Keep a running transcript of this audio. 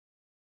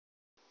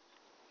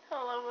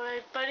my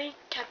buddy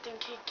Captain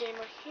K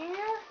Gamer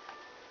here.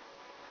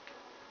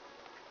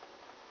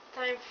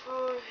 Time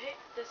for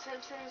the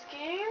Simpsons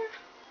game.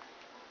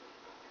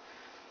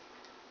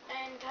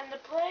 And time to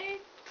play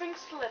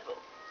Frink's level.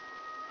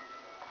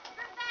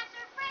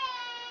 Professor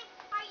Frink!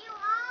 Are you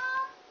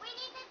home? We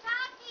need to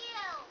talk to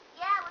you.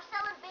 Yeah, we're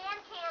selling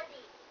band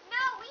candy. No,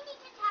 we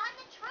need to tell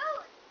him the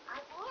truth. I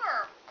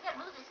am. We gotta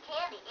move this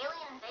candy,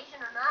 alien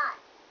invasion or not.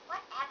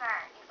 Whatever.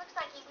 It looks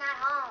like he's not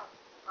home.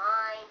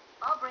 Fine.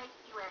 I'll break,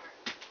 you enter.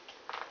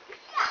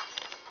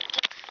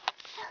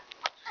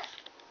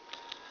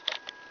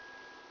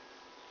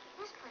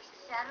 This place is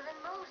sadder than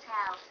Moe's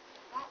house.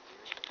 That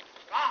dude is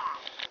bad.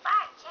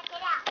 Bart, check it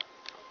out. I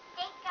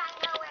think I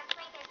know where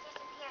Frink has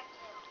disappeared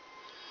to.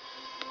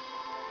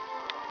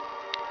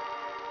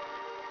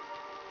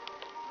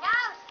 No,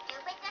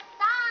 stupid, the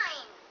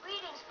sign.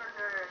 Readings for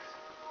nerds.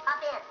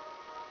 Hop in.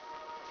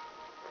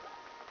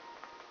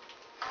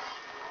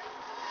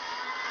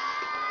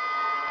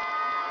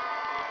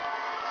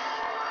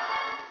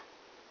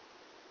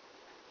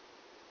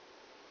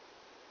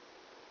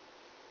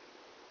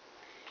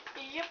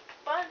 Yep,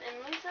 Bud and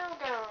Lisa are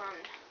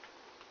gone.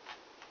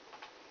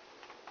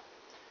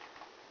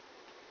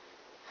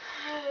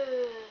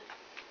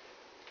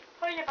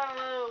 Hurry up and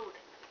load.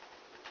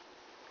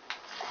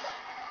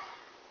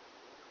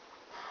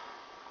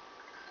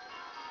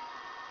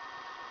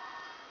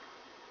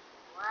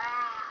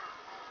 Wow.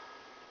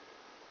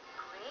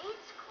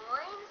 Grades,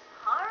 coins,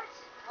 hearts,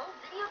 old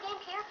video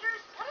game characters?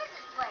 What is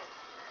this place?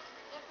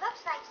 It looks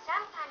like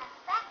some kind of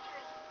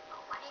factory. But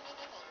what are they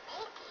making?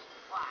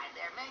 Why,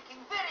 they're making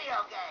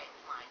video games,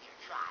 my dear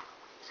child.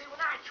 See, when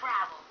I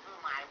traveled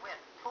through my whip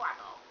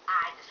portal,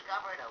 I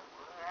discovered a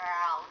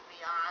world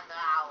beyond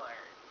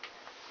ours.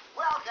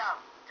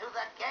 Welcome to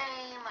the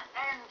game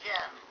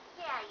engine.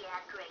 Yeah,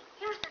 great.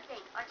 Here's the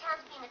thing. Our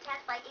town's being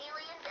attacked by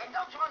aliens and...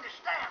 Don't you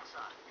understand,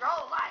 son? Your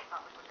whole life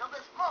up until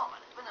this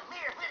moment has been a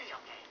mere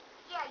video game.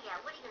 Yeah,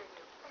 what are you gonna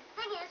do? The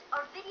thing is,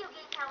 our video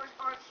game powers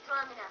aren't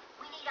strong enough.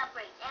 We need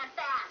upgrades, and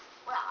fast.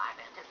 Well, I've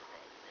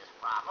anticipated this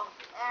problem,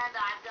 and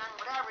I've done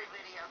what every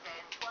video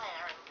game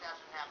player who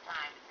doesn't have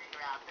time to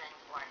figure out things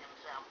for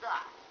himself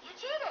does. You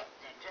cheated.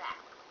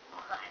 Exactly.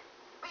 But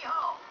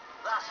behold,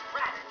 the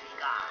strategy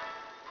guide.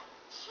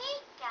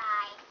 Cheat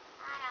guy?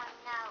 I don't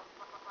know,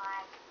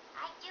 Bart.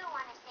 I do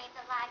want to save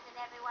the lives of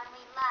everyone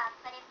we love,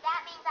 but if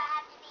that means I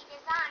have to be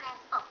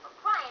dishonest... Oh, for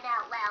crying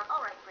out loud.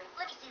 All right, Frink,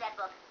 let me see that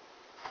book.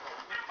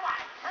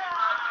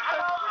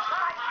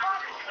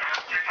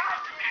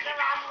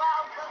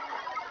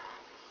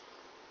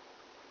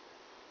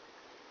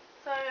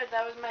 Sorry,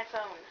 that was my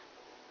phone.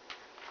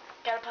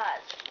 Gotta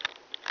pause.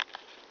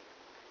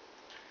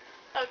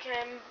 Okay,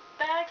 I'm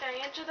back. I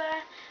enter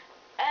that,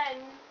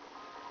 and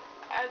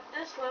at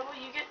this level,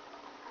 you get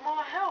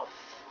more health.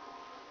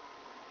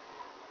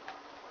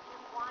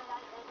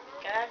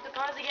 Gotta have to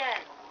pause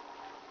again.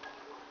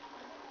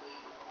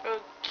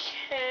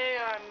 Okay,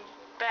 I'm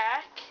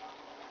back.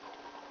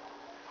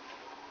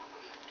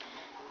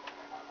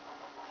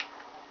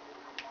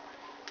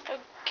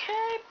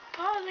 Okay,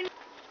 pausing.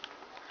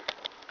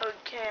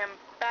 Okay, I'm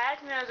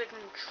back. Now the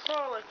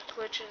controller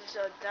glitches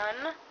are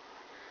done.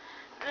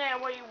 Now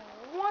what you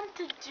want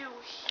to do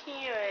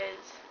here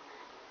is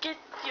get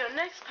your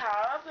next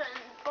power up,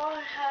 and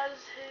Bart has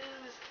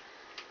his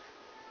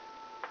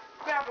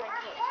grappling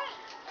hook.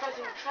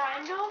 Pressing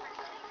triangle,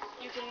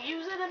 you can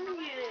use it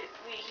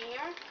immediately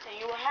here, and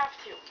you will have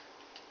to.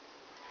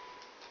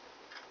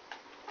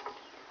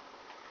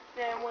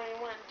 Then what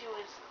you want to do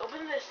is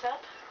open this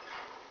up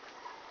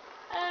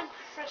and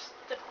press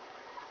the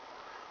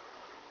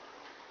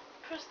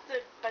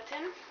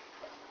button.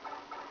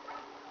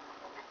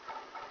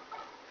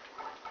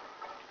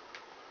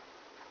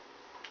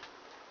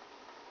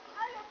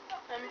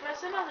 And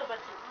press another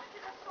button.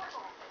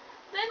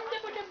 Then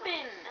put a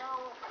bin.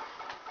 So,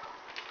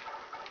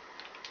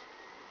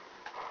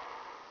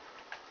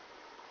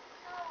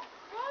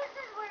 this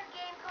is where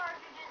game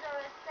cartridges are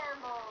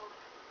assembled.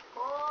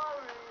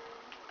 Boring.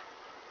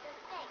 Just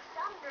think,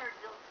 some nerd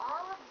built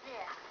all of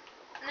this.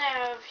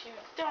 Now, if you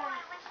don't I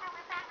wish I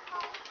were back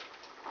home.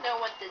 know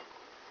what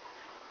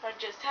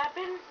just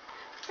happened,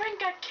 Frink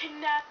got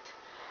kidnapped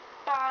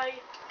by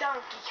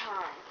Donkey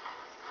Kong.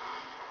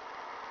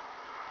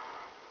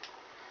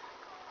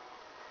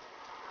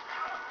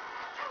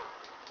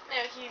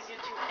 Now he's your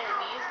two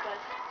enemies, but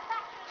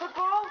for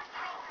Ball,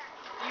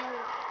 you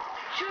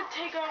should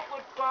take off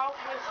with Ball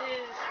with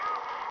his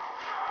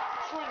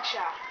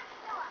slingshot.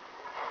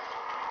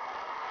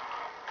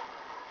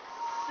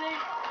 See,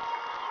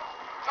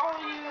 all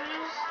you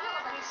use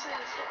is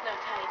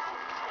hypnotizing,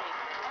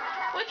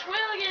 which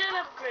will get an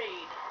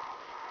upgrade.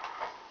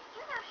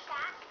 You know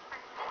Shaq for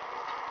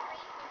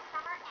freeze in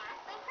summer and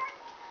winter?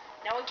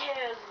 No one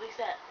cares,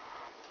 Lisa.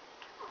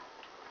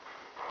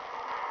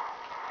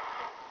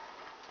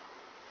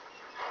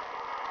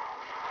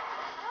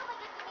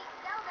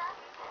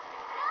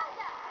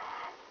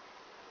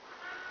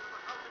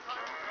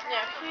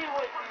 Now here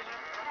what you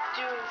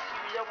do if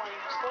you don't want to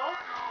use Ball,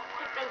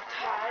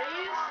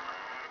 hypnotize,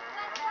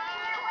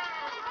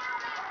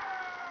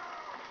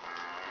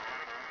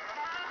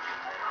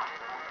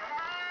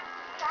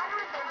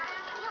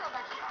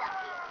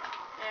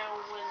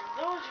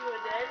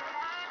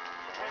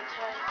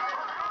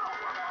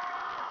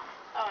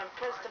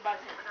 press the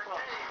button. Close.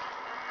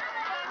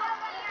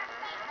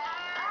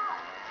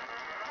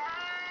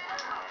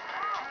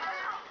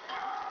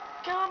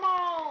 Kill them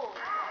all!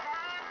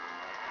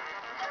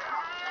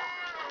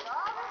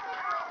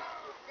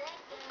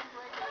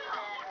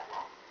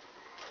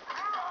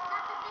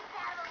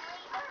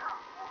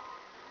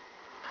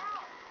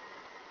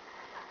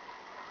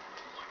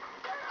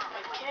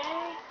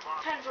 Okay,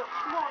 time for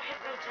more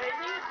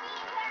hypnotizing.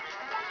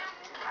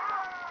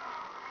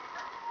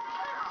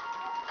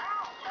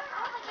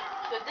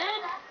 Good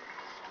dead.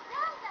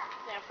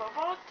 Now for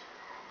bot.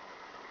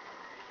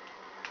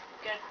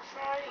 Gotta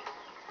try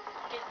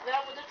get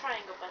that with the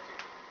triangle button.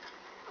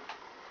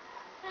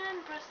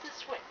 And press the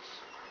switch.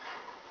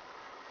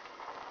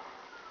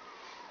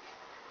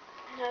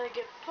 Now to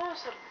get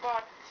past a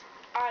bot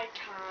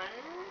icon,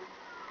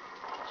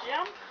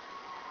 jump,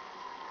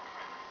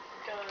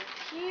 go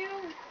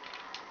here,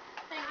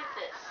 and get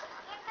this.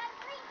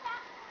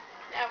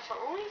 Now for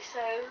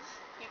Lisa's,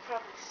 you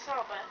probably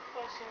saw, but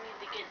first you need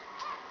to get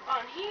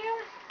on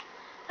here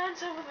and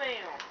over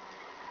there.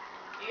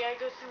 You gotta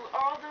go through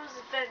all those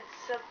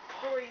events of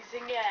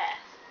poison gas.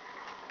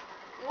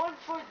 One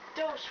full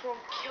dose won't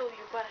kill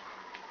you, but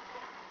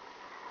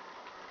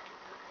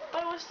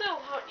it will still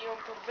hurt you and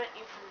prevent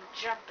you from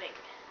jumping.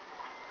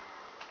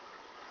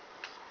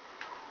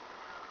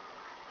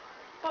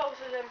 Both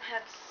of them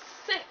have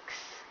 6.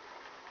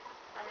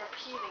 I'm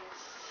repeating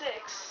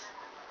 6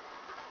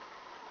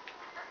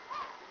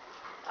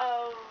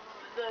 of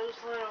those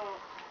little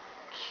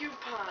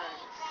coupons.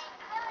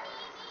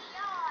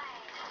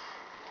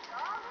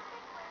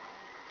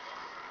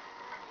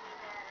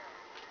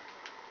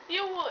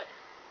 You would.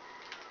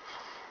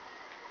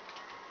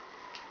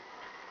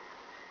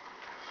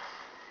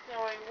 Now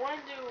what I want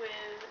to do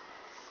is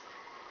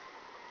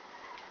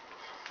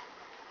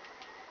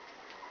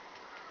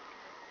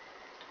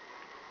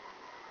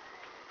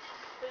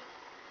put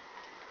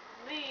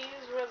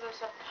these where they're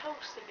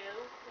supposed to go.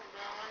 Hold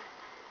on.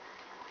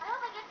 I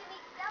hope I get to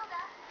meet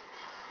Zelda.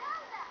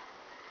 Zelda!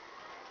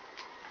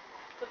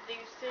 Put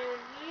these down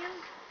here.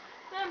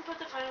 Then put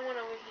the final one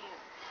over here.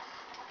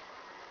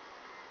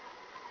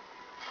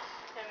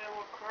 And it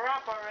will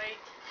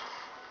cooperate.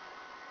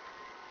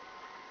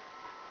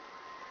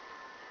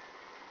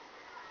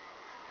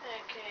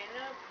 Okay,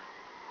 nope.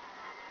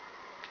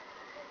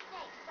 The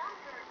snake, some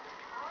dirt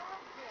with all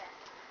of this.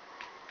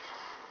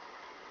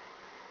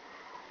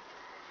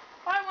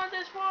 Why won't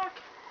this work?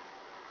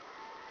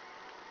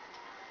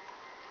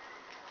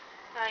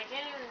 I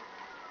can't even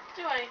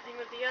do anything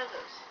with the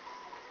others.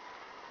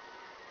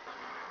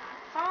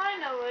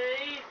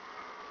 Finally!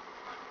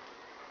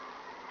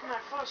 My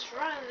first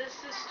run, this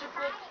took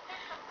like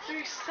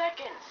 3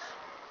 seconds.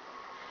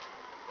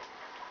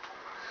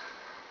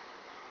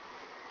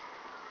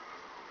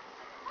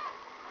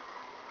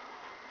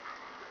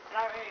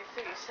 Not really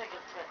 3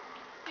 seconds, but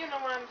you know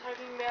what I'm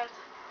talking about.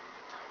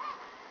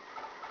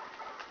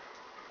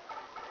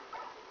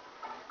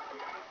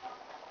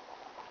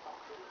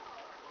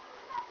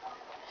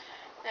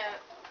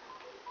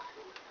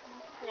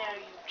 Now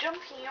you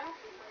jump here,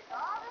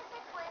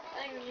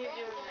 and you're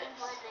doing this.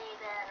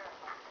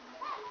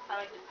 I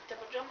like to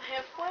double jump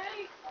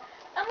halfway,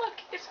 and look,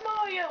 it's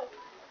Mario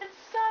and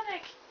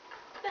Sonic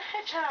the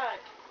Hedgehog.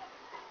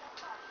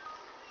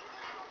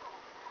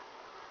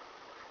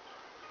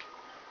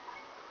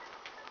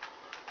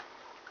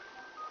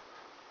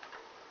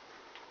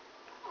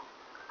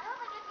 I hope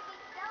I get to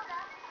meet Zelda.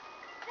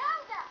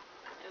 Zelda!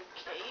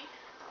 Okay.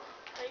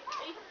 Hey.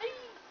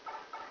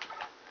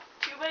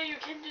 Too bad you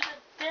can do the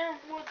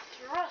downward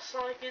thrust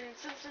like in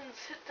Simpsons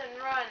Hit and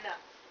Run.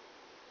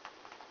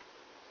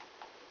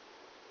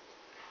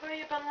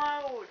 Hurry up and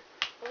load.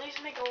 At least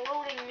make a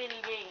loading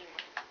mini game.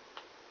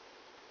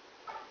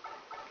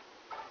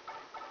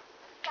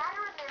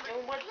 Gotta remember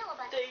And what to steal a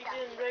bunch they of stuff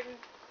did in here. Dragon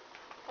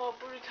Ball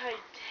Budokai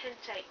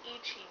Tenkaichi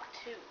Ichi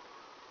 2.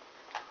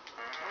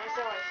 That's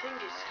how I think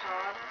it's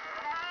called.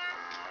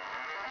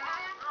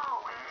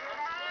 Oh, I can't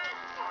stand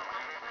people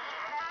like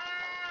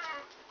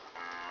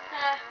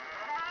that. Ah.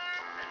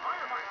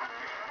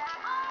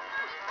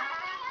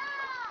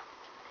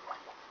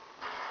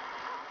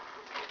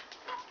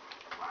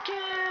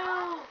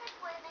 Kill!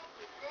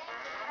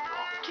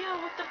 Kill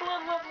with the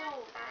blood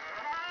level!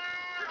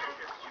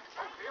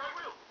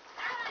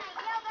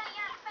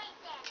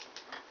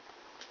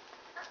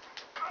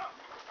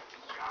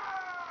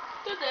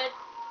 Do that.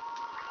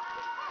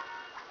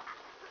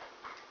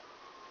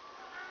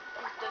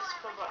 Get this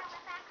for what?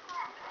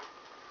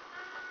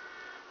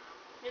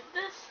 Get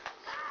this?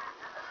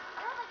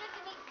 I hope I get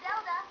to meet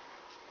Zelda.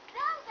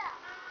 Zelda!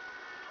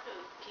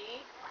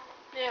 Okay.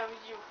 Now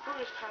your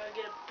boost power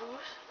get a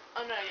boost.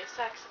 Oh no, your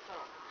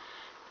saxophone.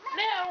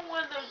 Now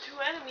one of those 2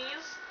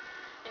 enemies,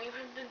 and you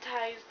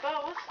hypnotize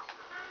both,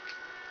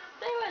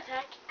 they will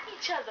attack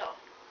each other.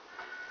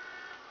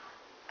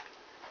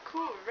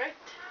 Cool, right?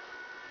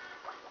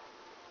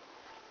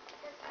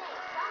 The snake,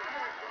 some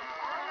dirt with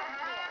all of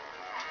this.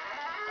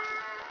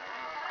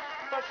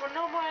 But for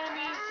normal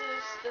enemies,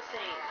 it's the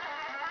same.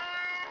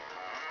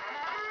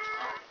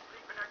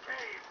 Sleep in a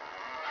cave.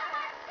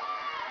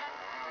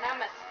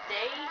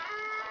 day.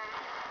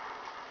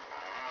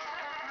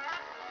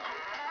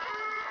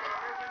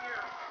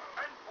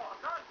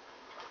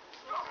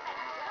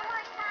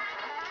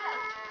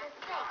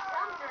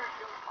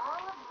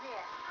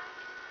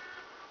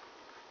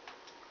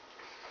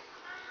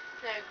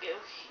 Now go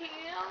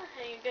here,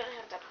 and you're gonna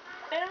have to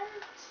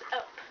bounce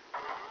up.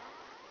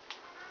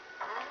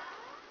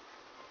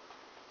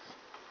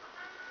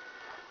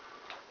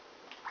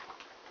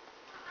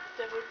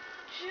 Double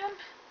jump.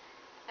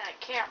 And I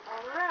can't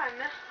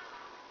run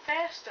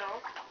faster.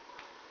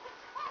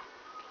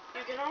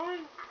 You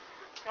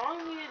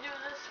only need to do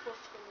this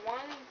with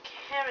one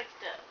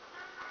character.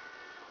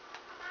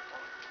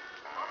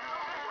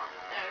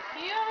 Now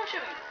here I'll show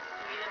you.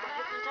 We either were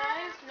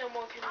hypnotized, no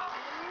more can we do.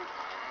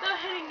 They're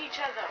hitting each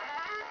other.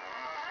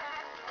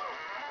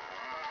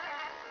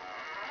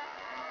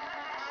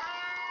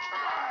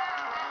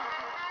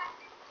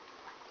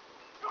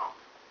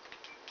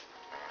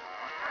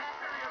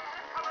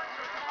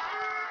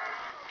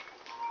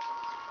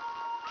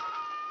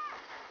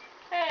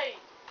 Hey!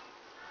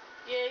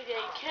 Yeah,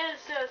 they can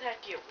still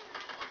attack you.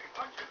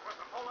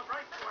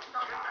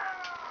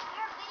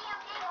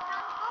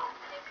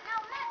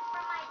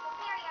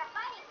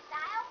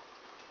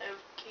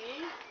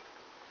 Okay.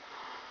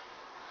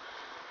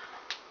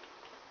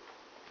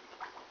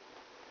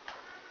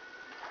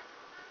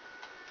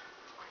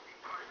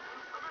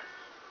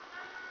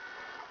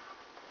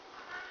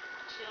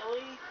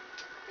 Chili.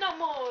 No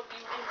more of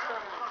you can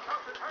fun.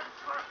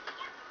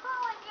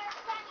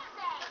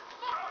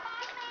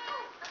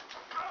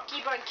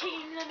 Keep on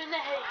kicking them in the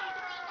head.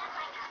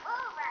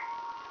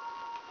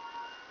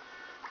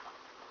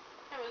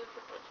 That was a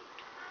proposal.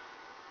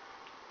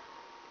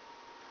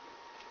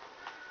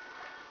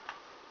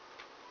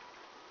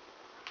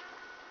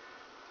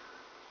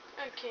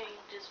 Okay,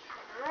 just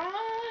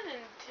run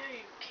until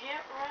you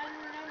can't run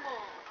no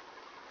more.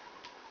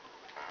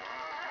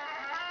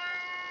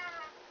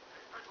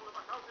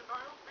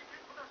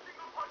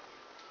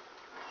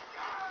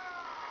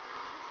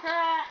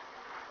 Ah!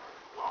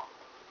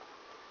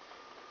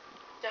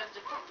 Dodge the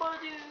football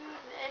dude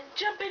and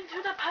jump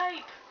into the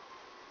pipe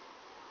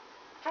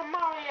from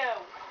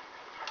Mario.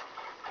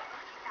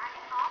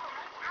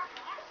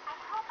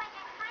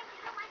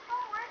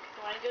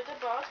 Want to go to the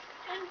boss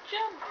and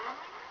jump.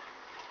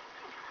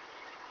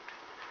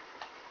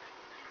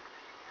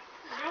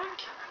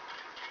 Yoink.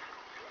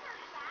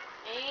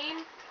 Aim,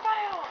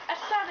 fire, a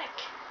Sonic.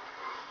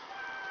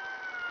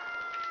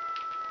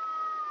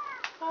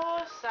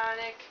 Oh,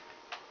 Sonic.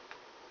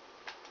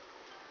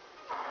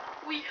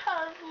 We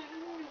have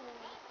you.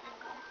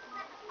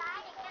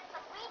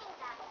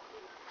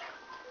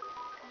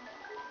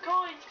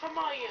 Coins for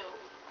Mario.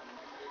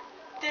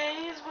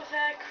 Days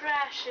without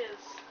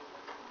crashes.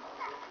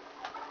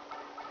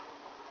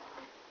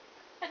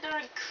 I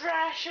don't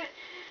crash it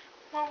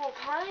while we're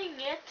playing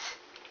it.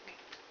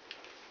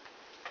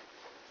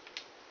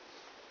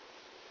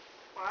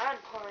 Well, I'm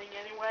playing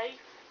anyway.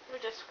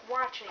 We're just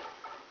watching.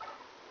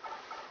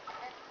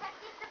 The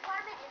detective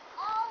department is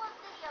all of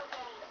video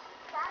games.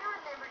 Gotta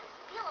remember to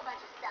steal a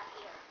bunch of stuff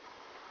here.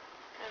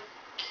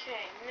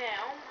 Okay,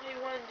 now what you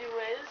want to do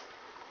is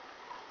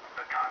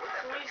The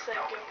concept of Lisa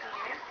go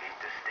utopia here. is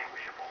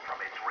indistinguishable from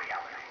its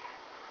reality.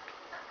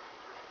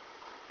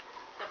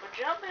 Double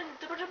jump and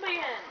double jump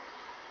again.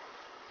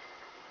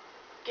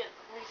 Get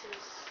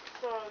Lisa's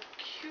third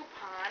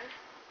coupon.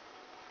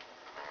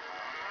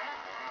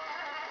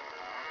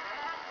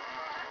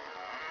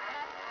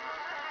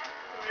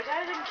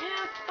 Advertising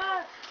can't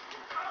spot.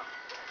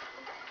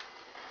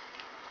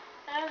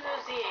 And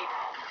there's the 8.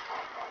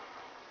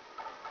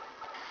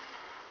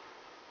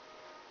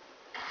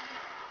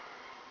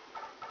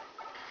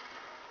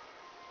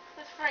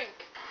 That's Frank.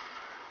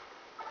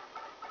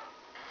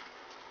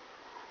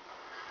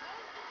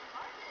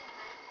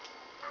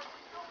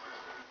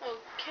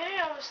 Okay,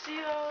 I will see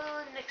you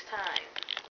all next time.